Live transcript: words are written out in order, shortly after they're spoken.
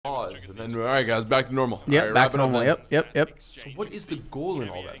And then, all right, guys, back to normal. Yep, All right, back to wrap it up normal. then. Yep. So what is the goal in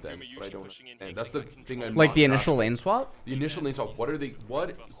all that then? What I don't understand. That's the thing I'm Like not the initial grasping. lane swap. The initial lane swap.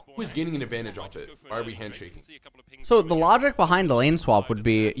 Who is gaining an advantage off it? Why are we handshaking? So the logic behind a lane swap would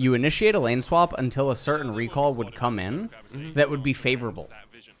be you initiate a lane swap until a certain recall would come in that would be favorable.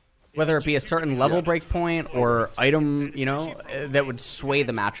 Whether it be a certain level breakpoint or item, that would sway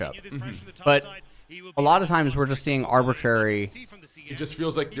the matchup. But a lot of times we're just seeing arbitrary. It just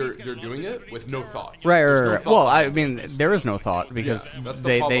feels like they're doing it with no thought. Right. No thought. Well, I mean, there is no thought because that's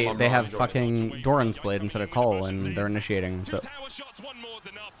the problem I'm they not have enjoying. fucking Doran's Blade instead of Cull, and they're initiating. So.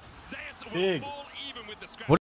 Big.